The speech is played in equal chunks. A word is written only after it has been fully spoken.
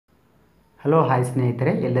Hello hi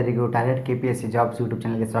ಸ್ನೇಹಿತರೆ, ಎಲ್ಲರಿಗೂ target KPSC jobs YouTube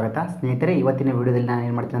ಚಾನಲ್ಗೆ ಸ್ವಾಗತ. ಸ್ನೇಹಿತರೆ, ಇವತ್ತಿನ ವಿಡಿಯೋದಲ್ಲಿ ನಾನು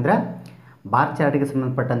ಏನು ಮಾಡ್ತೀನಿ ಅಂದರೆ ಬಾರ್ ಚಾರ್ಟ್ಗೆ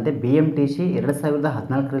ಸಂಬಂಧಪಟ್ಟಂತೆ BMTC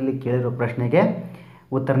 2014ರಲ್ಲಿ ಕೇಳಿರೋ ಪ್ರಶ್ನೆಗೆ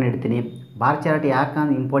ಉತ್ತರ ನೀಡ್ತೀನಿ. ಬಾರ್ ಚಾರ್ಟ್ ಯಾಕೆ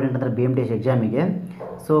ಇಂಪಾರ್ಟೆಂಟ್ ಅಂದರೆ BMTC ಎಕ್ಸಾಮಿಗೆ,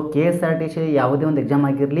 ಸೊ KSRTC ಯಾವುದೇ ಒಂದು ಎಕ್ಸಾಮ್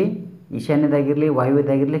ಆಗಿರಲಿ, ಈಶಾನ್ಯದಾಗಿರಲಿ,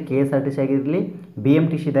 ವಾಯುವ್ಯದಾಗಿರಲಿ, KSRTC ಆಗಿರಲಿ,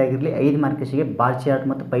 BMTCದಾಗಿರಲಿ 5 ಮಾರ್ಕ್ಸಿಗೆ ಬಾರ್ ಚಾರ್ಟ್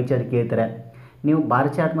ಮತ್ತು ಪೈ ಚಾರ್ಟ್ ಕೇಳ್ತಾರೆ. ನೀವು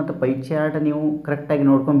ಬಾರ್ ಚಾರ್ಟ್ ಮತ್ತು ಪೈ ಚಾರ್ಟ್ ನೀವು ಕರೆಕ್ಟಾಗಿ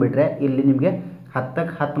ನೋಡ್ಕೊಂಡ್ಬಿಟ್ರೆ ಇಲ್ಲಿ ನಿಮಗೆ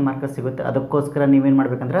 10ಕ್ಕೆ 10 ಮಾರ್ಕ್ ಸಿಗುತ್ತೆ. ಅದಕ್ಕೋಸ್ಕರ ನೀವೇನು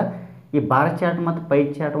ಮಾಡಬೇಕಂದ್ರೆ ಈ ಬಾರ್ ಚಾರ್ಟ್ ಮತ್ತು ಪೈ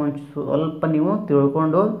ಚಾರ್ಟ್ ಒಂದು ಸ್ವಲ್ಪ ನೀವು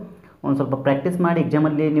ತಿಳ್ಕೊಂಡು ಒಂದು ಸ್ವಲ್ಪ ಪ್ರಾಕ್ಟೀಸ್ ಮಾಡಿ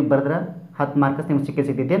ಎಕ್ಸಾಮಲ್ಲಿ ನೀವು ಬರೆದ್ರೆ 10 ಮಾರ್ಕ್ಸ್ ನಿಮ್ಗೆ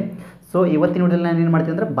ಸಿಗ್ತೈತಿ. ಸೊ ಇವತ್ತಿನ ವಿಡಿಯೋದಲ್ಲಿ ನಾನು ಏನು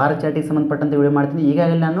ಮಾಡ್ತೀನಿ ಅಂದರೆ ಬಾರ್ ಚಾರ್ಟಿಗೆ ಸಂಬಂಧಪಟ್ಟಂಥ ವಿಡಿಯೋ ಮಾಡ್ತೀನಿ.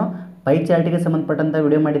 ಈಗಾಗಲೇ ನಾನು ಪೈ ಚಾರ್ಟಿಗೆ ಸಂಬಂಧಪಟ್ಟಂಥ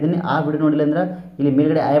ವಿಡಿಯೋ ಮಾಡಿದ್ದೀನಿ. ಆ ವಿಡಿಯೋ ನೋಡಿಲ್ಲ ಅಂದ್ರೆ ಇಲ್ಲಿ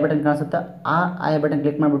ಮೇಲ್ಗಡೆ ಐ ಬಟನ್ ಕಾಣಿಸುತ್ತೆ, ಆ ಐ ಬಟನ್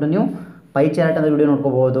ಕ್ಲಿಕ್ ಮಾಡಿಬಿಟ್ಟು ನೀವು ಪೈ ಚಾರ್ಟ್ ಅಂತ ವಿಡಿಯೋ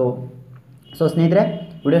ನೋಡ್ಕೋಬೋದು. ಸೊ ಸ್ನೇಹಿತರೆ,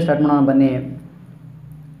 ವಿಡಿಯೋ ಸ್ಟಾರ್ಟ್ ಮಾಡೋಣ ಬನ್ನಿ.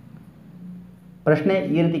 ಪ್ರಶ್ನೆ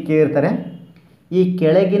ಈ ರೀತಿ ಕೇಳಿರ್ತಾರೆ: ಈ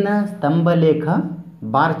ಕೆಳಗಿನ ಸ್ತಂಭಲೇಖ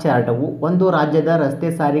ಬಾರ್ ಚಾರ್ಟವು ಒಂದು ರಾಜ್ಯದ ರಸ್ತೆ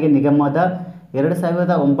ಸಾರಿಗೆ ನಿಗಮದ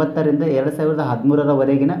 2009ರಿಂದ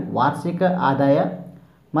 2013ರವರೆಗಿನ ವಾರ್ಷಿಕ ಆದಾಯ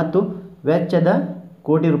ಮತ್ತು ವೆಚ್ಚದ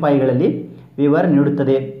ಕೋಟಿ ರೂಪಾಯಿಗಳಲ್ಲಿ ವಿವರ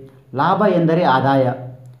ನೀಡುತ್ತದೆ. ಲಾಭ ಎಂದರೆ ಆದಾಯ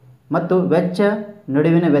ಮತ್ತು ವೆಚ್ಚ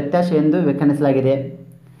ನಡುವಿನ ವ್ಯತ್ಯಾಸ ಎಂದು ವ್ಯಾಖ್ಯಾನಿಸಲಾಗಿದೆ.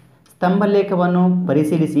 ಸ್ತಂಭಲೇಖವನ್ನು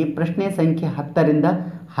ಪರಿಶೀಲಿಸಿ ಪ್ರಶ್ನೆ ಸಂಖ್ಯೆ 10ರಿಂದ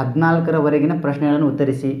 14ರವರೆಗಿನ ಪ್ರಶ್ನೆಗಳನ್ನು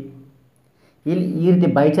ಉತ್ತರಿಸಿ. ಇಲ್ಲಿ ಈ ರೀತಿ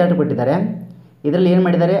ಬೈ ಚಾರ್ಟ್ ಕೊಟ್ಟಿದ್ದಾರೆ. ಇದರಲ್ಲಿ ಏನು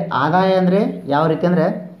ಮಾಡಿದ್ದಾರೆ, ಆದಾಯ ಅಂದರೆ ಯಾವ ರೀತಿ ಅಂದರೆ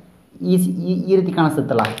ಈ ರೀತಿ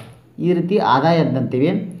ಕಾಣಿಸುತ್ತಲ್ಲ, ಈ ರೀತಿ ಆದಾಯ ಅಂತೀವಿ.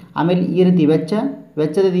 ಆಮೇಲೆ ಈ ರೀತಿ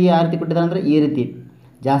ವೆಚ್ಚದ ಯಾವ ರೀತಿ ಕೊಟ್ಟಿದ್ದಾರೆ ಅಂದರೆ ಈ ರೀತಿ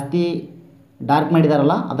ಜಾಸ್ತಿ ಡಾರ್ಕ್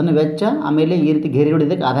ಮಾಡಿದಾರಲ್ಲ ಅದನ್ನು ವೆಚ್ಚ, ಆಮೇಲೆ ಈ ರೀತಿ ಗೆರೆ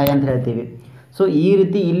ಹೊಡಿದಕ್ಕೆ ಆದಾಯ ಅಂತ ಹೇಳ್ತೀವಿ. ಸೊ ಈ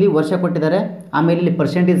ರೀತಿ ಇಲ್ಲಿ ವರ್ಷ ಕೊಟ್ಟಿದ್ದಾರೆ, ಆಮೇಲೆ ಇಲ್ಲಿ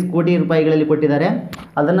ಪರ್ಸೆಂಟೇಜ್ ಕೋಟಿ ರೂಪಾಯಿಗಳಲ್ಲಿ ಕೊಟ್ಟಿದ್ದಾರೆ.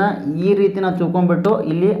 ಅದನ್ನು ಈ ರೀತಿ ನಾವು ತಿಳ್ಕೊಂಡ್ಬಿಟ್ಟು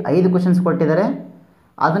ಇಲ್ಲಿ 5 ಕ್ವಶನ್ಸ್ ಕೊಟ್ಟಿದ್ದಾರೆ.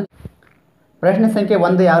 ಅದನ್ನು ಪ್ರಶ್ನೆ ಸಂಖ್ಯೆ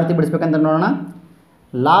 1 ಯಾವ ರೀತಿ ಬಿಡಿಸ್ಬೇಕಂತ ನೋಡೋಣ.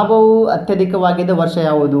 ಲಾಭವು ಅತ್ಯಧಿಕವಾಗಿದ್ದ ವರ್ಷ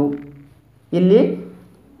ಯಾವುದು? ಇಲ್ಲಿ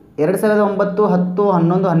 2009, 10,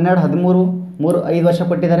 11, 12, 13 5 ವರ್ಷ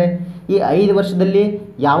ಕೊಟ್ಟಿದ್ದಾರೆ. ಈ 5 ವರ್ಷದಲ್ಲಿ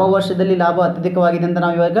ಯಾವ ವರ್ಷದಲ್ಲಿ ಲಾಭ ಅತ್ಯಧಿಕವಾಗಿದೆ ಅಂತ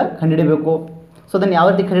ನಾವು ಇವಾಗ ಕಂಡುಹಿಡಬೇಕು. ಸೊ ಅದನ್ನು ಯಾವ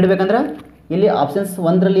ರೀತಿ ಕಂಡುಹಿಡಬೇಕಂದ್ರೆ ಇಲ್ಲಿ ಆಪ್ಷನ್ಸ್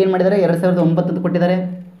 1ರಲ್ಲಿ ಏನು ಮಾಡಿದ್ದಾರೆ, 2009 ಅಂತ ಕೊಟ್ಟಿದ್ದಾರೆ.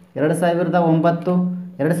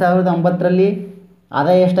 2009ರಲ್ಲಿ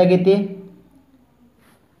ಆದಾಯ ಎಷ್ಟಾಗೈತಿ?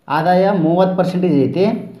 ಆದಾಯ 30% ಐತಿ.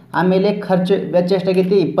 ಆಮೇಲೆ ಖರ್ಚು ವೆಚ್ಚ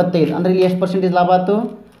ಎಷ್ಟಾಗೈತಿ? 25. ಅಂದರೆ ಇಲ್ಲಿ ಎಷ್ಟು ಪರ್ಸೆಂಟೇಜ್ ಲಾಭ ಆಯಿತು?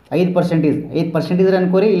 5%. 5%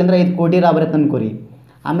 ಅನ್ಕೋರಿ, ಇಲ್ಲಾಂದ್ರೆ 5 ಕೋಟಿ ಲಾಭ ಇರುತ್ತೆ ಅನ್ಕೋರಿ.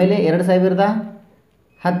 ಆಮೇಲೆ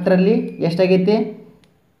 2010ರಲ್ಲಿ ಎಷ್ಟಾಗೈತಿ?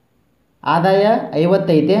 ಆದಾಯ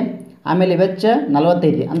 50 ಐತಿ. ಆಮೇಲೆ ವೆಚ್ಚ 40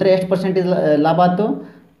 ಐತಿ. ಅಂದರೆ ಎಷ್ಟು ಪರ್ಸೆಂಟೇಜ್ ಲಾಭ ಆಯಿತು?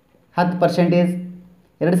 10%.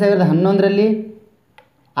 2011ರಲ್ಲಿ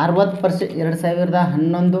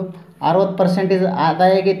 60% 60%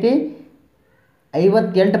 ಆದಾಯ ಆಗೈತಿ,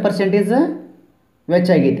 58% ವೆಚ್ಚ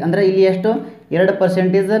ಆಗೈತಿ. ಅಂದರೆ ಇಲ್ಲಿ ಎಷ್ಟು?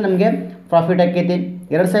 2% ನಮಗೆ ಪ್ರಾಫಿಟ್ ಆಕೈತಿ.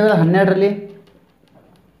 2012ರಲ್ಲಿ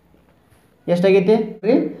ಎಷ್ಟಾಗೈತಿ?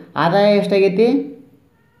 ಆದಾಯ ಎಷ್ಟಾಗೈತಿ?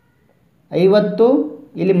 50.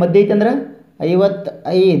 ಇಲ್ಲಿ ಮಧ್ಯ ಐತಿ ಅಂದ್ರೆ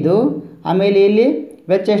 55. ಆಮೇಲೆ ಇಲ್ಲಿ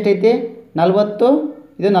ವೆಚ್ಚ ಎಷ್ಟೈತಿ? 40.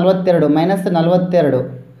 ಇದು 42 ಮೈನಸ್ 42.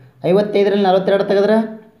 55ರಲ್ಲಿ 42 ತೆಗೆದ್ರೆ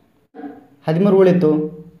 13 ಉಳಿತು,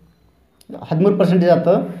 13%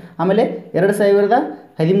 ಆಯ್ತು. ಆಮೇಲೆ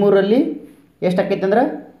 2013ರಲ್ಲಿ ಎಷ್ಟಾಕೈತಿ ಅಂದ್ರೆ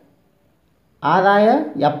ಆದಾಯ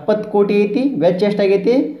 70 ಕೋಟಿ ಐತಿ, ವೆಚ್ಚ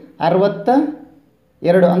ಎಷ್ಟಾಗೈತಿ?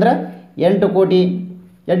 62. ಅಂದ್ರೆ 8 ಕೋಟಿ,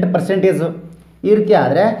 8%. ಈ ರೀತಿ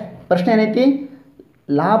ಆದರೆ ಪ್ರಶ್ನೆ ಏನೈತಿ,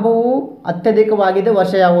 ಲಾಭವು ಅತ್ಯಧಿಕವಾಗಿದೆ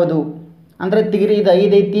ವರ್ಷ ಯಾವುದು? ಅಂದರೆ ತಿಗಿರಿ ಇದು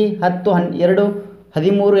 5 ಐತಿ, 10, 12,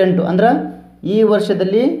 13, 8. ಅಂದ್ರೆ ಈ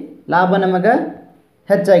ವರ್ಷದಲ್ಲಿ ಲಾಭ ನಮಗೆ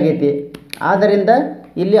ಹೆಚ್ಚಾಗೈತಿ. ಆದ್ದರಿಂದ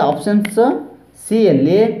ಇಲ್ಲಿ ಆಪ್ಷನ್ಸ್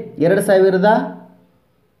ಸಿಯಲ್ಲಿ 2000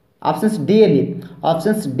 ಆಪ್ಷನ್ಸ್ ಡಿಯಲ್ಲಿ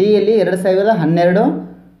 2012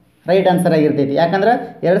 ರೈಟ್ ಆನ್ಸರ್ ಆಗಿರ್ತೈತಿ. ಯಾಕಂದ್ರೆ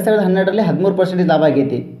 2012ರಲ್ಲಿ 13% ಲಾಭ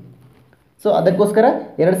ಆಗೈತಿ. ಸೊ ಅದಕ್ಕೋಸ್ಕರ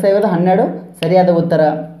 2012 ಸರಿಯಾದ ಉತ್ತರ.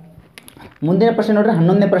 ಮುಂದಿನ ಪ್ರಶ್ನೆ ನೋಡ್ರಿ,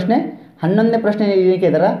 11ನೇ ಪ್ರಶ್ನೆ. 11ನೇ ಪ್ರಶ್ನೆ ಏನಕ್ಕೆ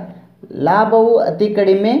ಇದ್ದಾರೆ, ಲಾಭವು ಅತಿ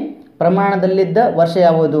ಕಡಿಮೆ ಪ್ರಮಾಣದಲ್ಲಿದ್ದ ವರ್ಷ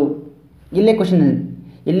ಯಾವುದು? ಇಲ್ಲೇ ಕ್ವಶನ್.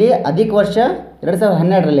 ಇಲ್ಲಿ ಅಧಿಕ ವರ್ಷ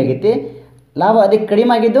 2012ರಲ್ಲಿ ಆಗೈತಿ, ಲಾಭ ಅದಕ್ಕೆ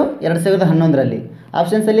ಕಡಿಮೆ ಆಗಿದ್ದು 2011ರಲ್ಲಿ.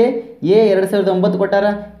 ಆಪ್ಷನ್ಸಲ್ಲಿ ಎ 2009 ಕೊಟ್ಟಾರ,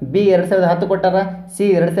 ಬಿ 2010 ಕೊಟ್ಟಾರ, ಸಿ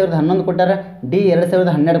 2011 ಕೊಟ್ಟಾರ, ಡಿ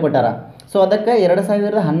 2012 ಕೊಟ್ಟಾರ. ಸೊ ಅದಕ್ಕೆ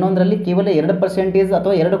 2011ರಲ್ಲಿ ಕೇವಲ 2%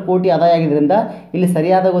 ಅಥವಾ 2 ಕೋಟಿ ಆದಾಯ ಆಗಿದ್ದರಿಂದ ಇಲ್ಲಿ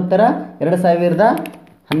ಸರಿಯಾದ ಉತ್ತರ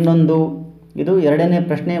 2011. ಇದು 2ನೇ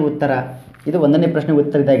ಪ್ರಶ್ನೆ ಉತ್ತರ. ಇದು 1ನೇ ಪ್ರಶ್ನೆ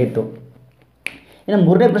ಉತ್ತರ ಇದಾಗಿತ್ತು. ಇನ್ನು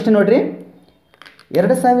 3ನೇ ಪ್ರಶ್ನೆ ನೋಡಿರಿ,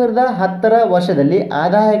 2010ರ ವರ್ಷದಲ್ಲಿ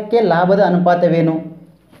ಆದಾಯಕ್ಕೆ ಲಾಭದ ಅನುಪಾತವೇನು?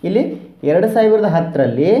 ಇಲ್ಲಿ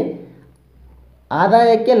 2010ರಲ್ಲಿ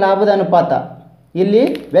ಆದಾಯಕ್ಕೆ ಲಾಭದ ಅನುಪಾತ, ಇಲ್ಲಿ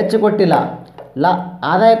ವೆಚ್ಚ ಕೊಟ್ಟಿಲ್ಲ,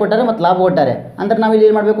 ಆದಾಯ ಕೊಟ್ಟಾರೆ ಮತ್ತು ಲಾಭ ಕೊಟ್ಟಾರೆ. ಅಂದ್ರೆ ನಾವು ಇಲ್ಲಿ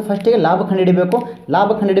ಏನು ಮಾಡಬೇಕು, ಫಸ್ಟಿಗೆ ಲಾಭ ಕಂಡುಹಿಡಿಬೇಕು. ಲಾಭ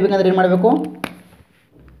ಕಂಡುಹಿಡಿಬೇಕಂದ್ರೆ ಏನು ಮಾಡಬೇಕು,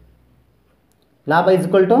 ಲಾಭ ಇಸ್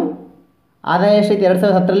ಈಕ್ವಲ್ ಟು ಆದಾಯ ಎಷ್ಟೈತಿ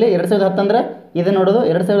 2010ರಲ್ಲಿ 2010 ಅಂದ್ರೆ ಇದು ನೋಡೋದು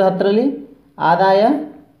 2010ರಲ್ಲಿ ಆದಾಯ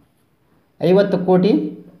 50 ಕೋಟಿ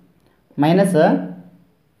ಮೈನಸ್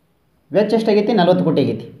ವೆಚ್ಚ ಎಷ್ಟಾಗೈತಿ 40 ಕೋಟಿ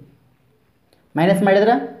ಆಗೈತಿ. ಮೈನಸ್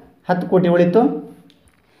ಮಾಡಿದ್ರೆ 10 ಕೋಟಿ ಉಳಿತು.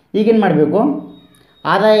 ಈಗೇನು ಮಾಡಬೇಕು,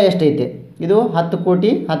 ಆದಾಯ ಎಷ್ಟೈತಿ ಇದು 10 ಕೋಟಿ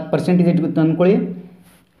 10% ಇಟ್ಕೊತ ಅಂದ್ಕೊಳ್ಳಿ.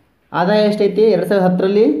 ಆದಾಯ ಎಷ್ಟೈತಿ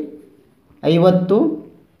 2010ರಲ್ಲಿ 50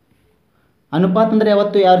 ಅನುಪಾತ ಅಂದರೆ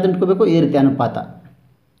ಯಾವತ್ತು ಯಾವ ರೀತಿ ಇಟ್ಕೋಬೇಕು, ಈ ರೀತಿ ಅನುಪಾತ.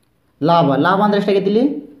 ಲಾಭ ಅಂದರೆ ಎಷ್ಟಾಗೈತಿ ಇಲ್ಲಿ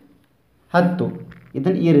 10,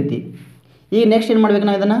 ಇದನ್ನು ಈ ರೀತಿ. ಈಗ ನೆಕ್ಸ್ಟ್ ಏನು ಮಾಡ್ಬೇಕು,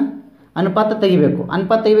 ನಾವು ಇದನ್ನು ಅನುಪಾತ ತೆಗಿಬೇಕು.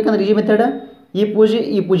 ಅನುಪಾತ ತೆಗಿಬೇಕಂದ್ರೆ ಈ ಮೆಥಡ್ ಈ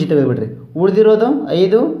ಪೂಜೆ ತೆಗೆದುಬಿಡ್ರಿ. ಉಳಿದಿರೋದು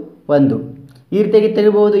 5 1 ಈ ರೀತಿಯಾಗಿ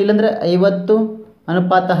ತೆಗಿಬೋದು. ಇಲ್ಲಾಂದರೆ 50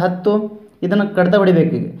 ಅನುಪಾತ 10 ಇದನ್ನು ಕಡ್ತ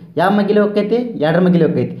ಹೊಡಿಬೇಕು. ಈಗ ಯಾವ ಮಗ್ಗಿಲೆ ಹೋಗ್ತೈತಿ, 2 ಮಗ್ಗಿಲೆ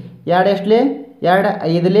ಹೋಗ್ತೈತಿ. 2 ಎಷ್ಟಲೇ 2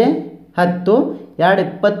 5ಲೆ 10,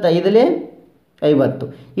 2 25ಲೆ 50.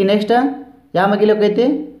 ಈ ನೆಕ್ಸ್ಟ್ ಯಾವ ಮಗ್ಗಿಲೆ ಹೋಗ್ತೈತಿ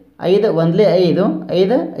 5 1ಲೆ 5,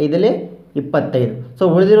 5 5ಲೆ 25. ಸೊ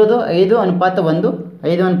ಉಳಿದಿರೋದು 5 ಅನುಪಾತ 1,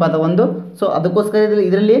 5 ಅನುಪಾತ 1. ಸೊ ಅದಕ್ಕೋಸ್ಕರ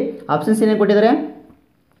ಇದರಲ್ಲಿ ಆಪ್ಷನ್ ಸಿ ಏನು ಕೊಟ್ಟಿದ್ದಾರೆ,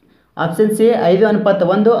 ಆಪ್ಷನ್ ಸಿ 5 ಅನುಪಾತ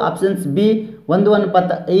 1, ಆಪ್ಷನ್ ಬಿ 1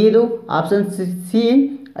 ಅನುಪಾತ 5, ಆಪ್ಷನ್ ಸಿ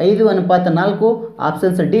 5 ಅನುಪಾತ 4,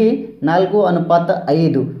 ಆಪ್ಷನ್ಸ್ ಡಿ 4 ಅನುಪಾತ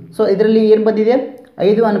 5. ಸೊ ಇದರಲ್ಲಿ ಏನು ಬಂದಿದೆ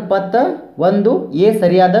 5 ಅನುಪಾತ 1 ಎ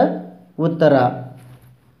ಸರಿಯಾದ ಉತ್ತರ.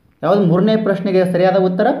 ಯಾವುದು ಮೂರನೇ ಪ್ರಶ್ನೆಗೆ ಸರಿಯಾದ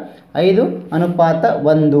ಉತ್ತರ 5 ಅನುಪಾತ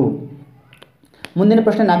 1. ಮುಂದಿನ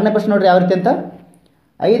ಪ್ರಶ್ನೆ 4ನೇ ಪ್ರಶ್ನೆ ನೋಡ್ರಿ ಯಾವ ರೀತಿ ಅಂತ.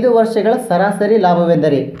 5 ವರ್ಷಗಳ ಸರಾಸರಿ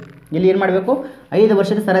ಲಾಭವೆಂದರೆ, ಇಲ್ಲಿ ಏನು ಮಾಡಬೇಕು 5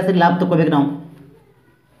 ವರ್ಷದ ಸರಾಸರಿ ಲಾಭ ತಗೋಬೇಕು ನಾವು.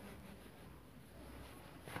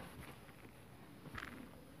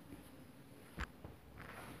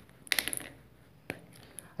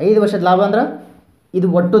 ಐದು ವರ್ಷದ ಲಾಭ ಅಂದ್ರೆ ಇದು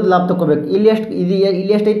ಒಟ್ಟುದ ಲಾಭ ತಗೋಬೇಕು. ಇಲ್ಲಿ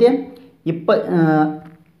ಎಷ್ಟೈತಿ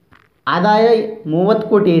ಆದಾಯ 30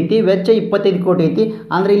 ಕೋಟಿ ಐತಿ, ವೆಚ್ಚ 25 ಕೋಟಿ ಐತಿ.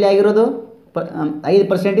 ಅಂದರೆ ಇಲ್ಲಿ ಆಗಿರೋದು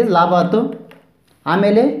 5% ಲಾಭ ಆಯಿತು.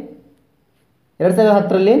 ಆಮೇಲೆ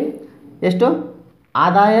 2010ರಲ್ಲಿ ಎಷ್ಟು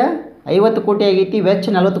ಆದಾಯ 50 ಕೋಟಿ ಆಗೈತಿ, ವೆಚ್ಚ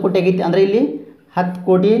 40 ಕೋಟಿ ಆಗೈತಿ. ಅಂದರೆ ಇಲ್ಲಿ 10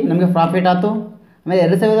 ಕೋಟಿ ನಮಗೆ ಪ್ರಾಫಿಟ್ ಆಯಿತು. ಆಮೇಲೆ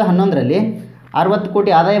 2011ರಲ್ಲಿ 60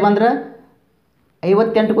 ಕೋಟಿ ಆದಾಯ ಬಂದ್ರೆ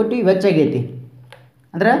 58 ಕೋಟಿ ವೆಚ್ಚ ಆಗೈತಿ.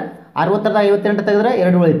 ಅಂದರೆ 60ರದ 58 ತೆಗೆದ್ರೆ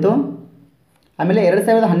 2 ಉಳಿತು. ಆಮೇಲೆ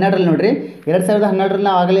 2012ರಲ್ಲಿ ನೋಡಿರಿ, 2012ರಲ್ಲಿ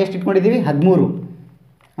ನಾವು ಆಗಲೇ ಎಷ್ಟು ಇಟ್ಕೊಂಡಿದ್ದೀವಿ 13.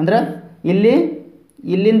 ಅಂದ್ರೆ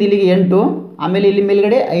ಇಲ್ಲಿಂದ ಇಲ್ಲಿಗೆ 8, ಆಮೇಲೆ ಇಲ್ಲಿ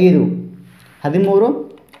ಮೇಲ್ಗಡೆ 5 13.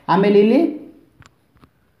 ಆಮೇಲೆ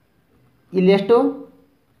ಇಲ್ಲಿ ಎಷ್ಟು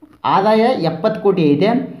ಆದಾಯ 70 ಕೋಟಿ ಐತೆ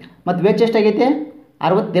ಮತ್ತು ವೆಚ್ಚ ಎಷ್ಟಾಗೈತೆ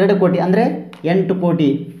 62 ಕೋಟಿ, ಅಂದರೆ 8 ಕೋಟಿ.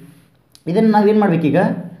 ಇದನ್ನು ನಾವೇನು ಮಾಡಬೇಕೀಗ,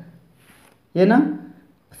 ಏನು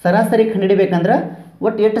ಸರಾಸರಿ ಕಂಡುಹಿಡಿಬೇಕಂದ್ರೆ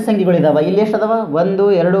ಒಟ್ಟು ಎಷ್ಟು ಸಂಖ್ಯೆಗಳಿದಾವೆ, ಇಲ್ಲಿ ಎಷ್ಟು ಅದಾವ 1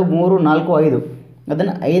 2 3 4 5,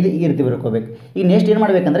 ಅದನ್ನು 5 ಈ ರೀತಿ ಬರ್ಕೋಬೇಕು. ಈಗ ನೆಕ್ಸ್ಟ್ ಏನು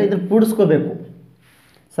ಮಾಡಬೇಕಂದ್ರೆ ಇದನ್ನು ಕೂಡಿಸ್ಕೋಬೇಕು.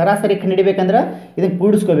 ಸರಾಸರಿ ಕಂಡುಹಿಡಿಬೇಕಂದ್ರೆ ಇದನ್ನು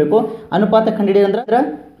ಕೂಡಿಸ್ಕೋಬೇಕು. ಅನುಪಾತ ಕಂಡುಹಿಡಿಯೋದಂದ್ರೆ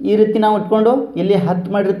ಈ ರೀತಿ ನಾವು ಇಟ್ಕೊಂಡು ಇಲ್ಲಿ 10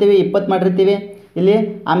 ಮಾಡಿರ್ತೀವಿ, 20 ಮಾಡಿರ್ತೀವಿ ಇಲ್ಲಿ.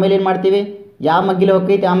 ಆಮೇಲೆ ಏನು ಮಾಡ್ತೀವಿ, ಯಾವ ಮಗ್ಗಿಲೆ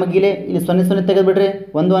ಹೋಗ್ತೈತಿ ಆ ಮಗ್ಗಿಲೆ ಇಲ್ಲಿ 0 ತೆಗೆದುಬಿಡ್ರಿ,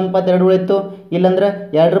 1 ಅನುಪಾತ 2 ಉಳಿತು. ಇಲ್ಲಾಂದ್ರೆ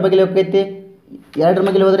 2 ಮಗ್ಗಿಲೆ ಹೋಗ್ತೈತಿ, 2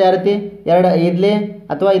 ಮಗ್ಗಿಲೆ ಹೋದರೆ ಯಾವ ರೀತಿ 2 5ಲೆ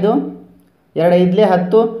ಅಥವಾ ಇದು 2 5ಲೆ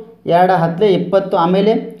 10, 2 10ಲೆ 20,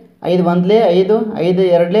 ಆಮೇಲೆ 5 1ಲೆ 5, 5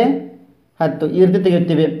 2ಲೆ 10 ಈ ರೀತಿ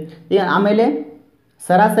ತೆಗಿತೀವಿ. ಈಗ ಆಮೇಲೆ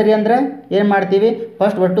ಸರಾಸರಿ ಅಂದರೆ ಏನು ಮಾಡ್ತೀವಿ,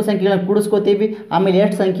 ಫಸ್ಟ್ ಒಟ್ಟು ಸಂಖ್ಯೆಗಳನ್ನ ಕೂಡಿಸ್ಕೋತೀವಿ. ಆಮೇಲೆ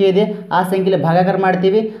ಎಷ್ಟು ಸಂಖ್ಯೆ ಇದೆ ಆ ಸಂಖ್ಯೆಯಲ್ಲಿ ಭಾಗಾಕಾರ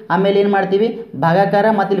ಮಾಡ್ತೀವಿ. ಆಮೇಲೆ ಏನು ಮಾಡ್ತೀವಿ, ಭಾಗಾಕಾರ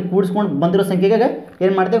ಮತ್ತು ಇಲ್ಲಿ ಕೂಡಿಸ್ಕೊಂಡು ಬಂದಿರೋ ಸಂಖ್ಯೆಗೆ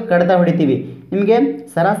ಏನು ಮಾಡ್ತೀವಿ, ಕಡಿತ ಹೊಡಿತೀವಿ. ನಿಮಗೆ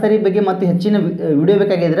ಸರಾಸರಿ ಬಗ್ಗೆ ಮತ್ತು ಹೆಚ್ಚಿನ ವಿಡಿಯೋ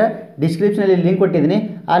ಬೇಕಾಗಿದ್ದರೆ ಡಿಸ್ಕ್ರಿಪ್ಷನಲ್ಲಿ ಲಿಂಕ್ ಕೊಟ್ಟಿದ್ದೀನಿ.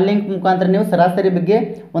 ಆ ಲಿಂಕ್ ಮುಖಾಂತರ ನೀವು ಸರಾಸರಿ ಬಗ್ಗೆ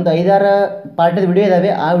ಒಂದು 5-6 ಪಾರ್ಟಿದ ವಿಡಿಯೋ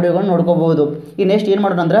ಇದ್ದಾವೆ, ಆ ವಿಡಿಯೋಗಳನ್ನು ನೋಡ್ಕೋಬೋದು. ಈಗ ನೆಕ್ಸ್ಟ್ ಏನು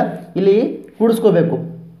ಮಾಡೋಣ ಅಂದ್ರೆ ಇಲ್ಲಿ ಕೂಡಿಸ್ಕೋಬೇಕು.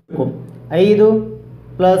 5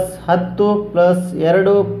 + 10 +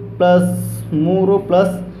 2 + 3 +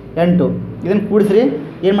 8 ಇದನ್ನು ಕೂಡಿಸ್ರಿ.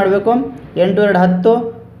 ಏನು ಮಾಡಬೇಕು, 8 2 10,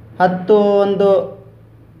 10 1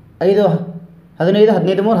 5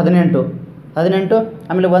 15, 15 3 18,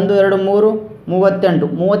 ಆಮೇಲೆ 1 2 3 38.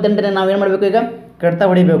 38ನೇ ನಾವೇನು ಮಾಡಬೇಕು, ಈಗ ಕಡ್ತ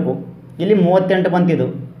ಹೊಡಿಬೇಕು. ಇಲ್ಲಿ 38 ಬಂತಿದ್ದು,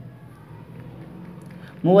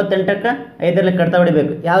 38ಕ್ಕೆ 5ರಲ್ಲಿ ಕಡ್ತ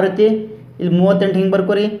ಹೊಡಿಬೇಕು. ಯಾವ ರೀತಿ, ಇಲ್ಲಿ 38 ಹಿಂಗೆ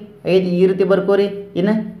ಬರ್ಕೋರಿ, 5 ಈ ರೀತಿ ಬರ್ಕೋರಿ.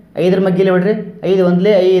 ಇನ್ನು 5ರ ಮಗ್ಗಿಲೆ ಬಿಡ್ರಿ, 5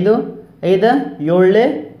 1ಲೆ 5, 5 7ಲೆ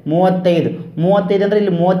 35. 35 ಅಂದರೆ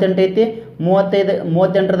ಇಲ್ಲಿ 38 ಐತಿ.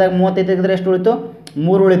 38ರದಾಗ 35 ತೆಗೆದ್ರೆ ಎಷ್ಟು ಉಳಿತು,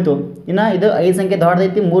 3 ಉಳಿತು. ಇನ್ನು ಇದು 5 ಸಂಖ್ಯೆ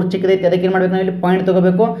ದೊಡ್ಡದೈತಿ, 3 ಚಿಕ್ಕದೈತಿ. ಅದಕ್ಕೆ ಏನು ಮಾಡಬೇಕು, ನಾವು ಇಲ್ಲಿ ಪಾಯಿಂಟ್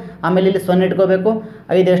ತೊಗೋಬೇಕು. ಆಮೇಲೆ ಇಲ್ಲಿ 0 ಇಟ್ಕೋಬೇಕು.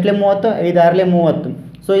 5 ಎಷ್ಟಲೇ 30, 5 6ಲೆ 30.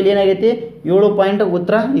 ಸೊ ಇಲ್ಲಿ ಏನಾಗೈತಿ 7 ಪಾಯಿಂಟ್,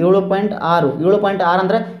 ಉತ್ತರ 7.6. 7.6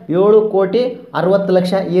 ಅಂದರೆ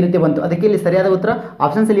 7,60,00,000 ಈ ರೀತಿ ಬಂತು. ಅದಕ್ಕೆ ಇಲ್ಲಿ ಸರಿಯಾದ ಉತ್ತರ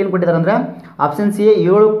ಆಪ್ಷನ್ ಸಿ ಏನು ಕೊಟ್ಟಿದ್ದಾರೆ ಅಂದರೆ ಆಪ್ಷನ್ ಸಿ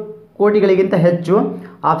 7 ಕೋಟಿಗಳಿಗಿಂತ ಹೆಚ್ಚು,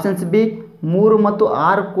 ಆಪ್ಷನ್ಸ್ ಬಿ 3 ಮತ್ತು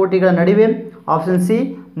 6 ಕೋಟಿಗಳ ನಡುವೆ, ಆಪ್ಷನ್ ಸಿ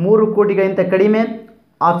 3 ಕೋಟಿಗಳಿಗಿಂತ ಕಡಿಮೆ,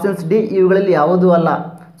 ಆಪ್ಷನ್ಸ್ ಡಿ ಇವುಗಳಲ್ಲಿ ಯಾವುದೂ ಅಲ್ಲ.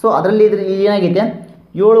 ಸೊ ಅದರಲ್ಲಿ ಏನಾಗೈತೆ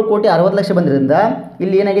 7,60,00,000 ಬಂದಿರೋದ್ರಿಂದ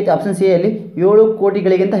ಇಲ್ಲಿ ಏನಾಗೈತಿ ಆಪ್ಷನ್ ಸಿ ಅಲ್ಲಿ 7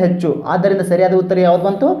 ಕೋಟಿಗಳಿಗಿಂತ ಹೆಚ್ಚು. ಆದ್ದರಿಂದ ಸರಿಯಾದ ಉತ್ತರ ಯಾವುದು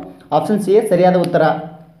ಬಂತು? ಆಪ್ಷನ್ ಸಿ ಸರಿಯಾದ ಉತ್ತರ.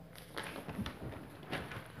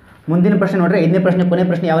 ಮುಂದಿನ ಪ್ರಶ್ನೆ ನೋಡ್ರಿ, 5ನೇ ಪ್ರಶ್ನೆ, ಕೊನೆ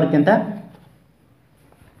ಪ್ರಶ್ನೆ ಯಾವ ರೀತಿ ಅಂತ.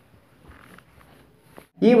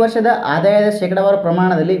 ಈ ವರ್ಷದ ಆದಾಯದ ಶೇಕಡಾವಾರು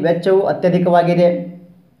ಪ್ರಮಾಣದಲ್ಲಿ ವೆಚ್ಚವು ಅತ್ಯಧಿಕವಾಗಿದೆ.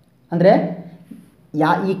 ಅಂದರೆ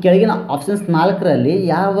ಈ ಕೆಳಗಿನ ಆಪ್ಷನ್ಸ್ 4ರಲ್ಲಿ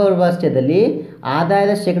ಯಾವ ವರ್ಷದಲ್ಲಿ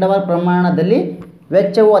ಆದಾಯದ ಶೇಕಡಾವಾರು ಪ್ರಮಾಣದಲ್ಲಿ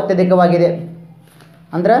ವೆಚ್ಚವು ಅತ್ಯಧಿಕವಾಗಿದೆ?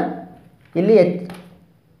 ಅಂದ್ರೆ ಇಲ್ಲಿ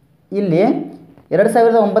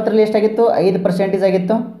 2009ರಲ್ಲಿ ಎಷ್ಟಾಗಿತ್ತು? 5%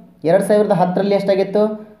 ಆಗಿತ್ತು. 2010ರಲ್ಲಿ ಎಷ್ಟಾಗಿತ್ತು?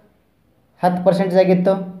 10%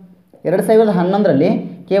 ಆಗಿತ್ತು. 2011ರಲ್ಲಿ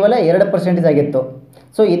ಕೇವಲ 2% ಆಗಿತ್ತು.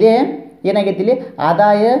 ಸೊ ಇದೇ ಏನಾಗಿತ್ತು, ಇಲ್ಲಿ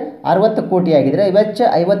ಆದಾಯ 60 ಕೋಟಿ ಆಗಿದ್ರೆ ವೆಚ್ಚ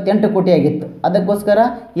 58 ಕೋಟಿ ಆಗಿತ್ತು. ಅದಕ್ಕೋಸ್ಕರ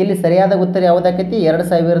ಇಲ್ಲಿ ಸರಿಯಾದ ಉತ್ತರ ಯಾವುದಾಕೈತಿ?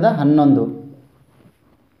 2011.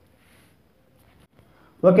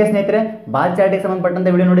 ಓಕೆ ಸ್ನೇಹಿತರೆ, ಬಾರ್ ಚಾರ್ಟಿಗೆ ಸಂಬಂಧಪಟ್ಟಂಥ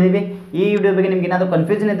ವಿಡಿಯೋ ನೋಡಿದ್ದೀವಿ. ಈ ವಿಡಿಯೋ ಬಗ್ಗೆ ನಿಮ್ಗೆ ಏನಾದರೂ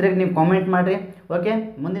ಕನ್ಫ್ಯೂಷನ್ ಇದ್ದರೆ ನೀವು ಕಾಮೆಂಟ್ ಮಾಡಿರಿ. ಓಕೆ,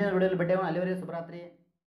 ಮುಂದಿನ ವಿಡಿಯೋದಲ್ಲಿ ಭೇಟಿಯಾಗೋಣ. ಅಲ್ಲಿವರೆಗೆ ಶುಭರಾತ್ರಿ.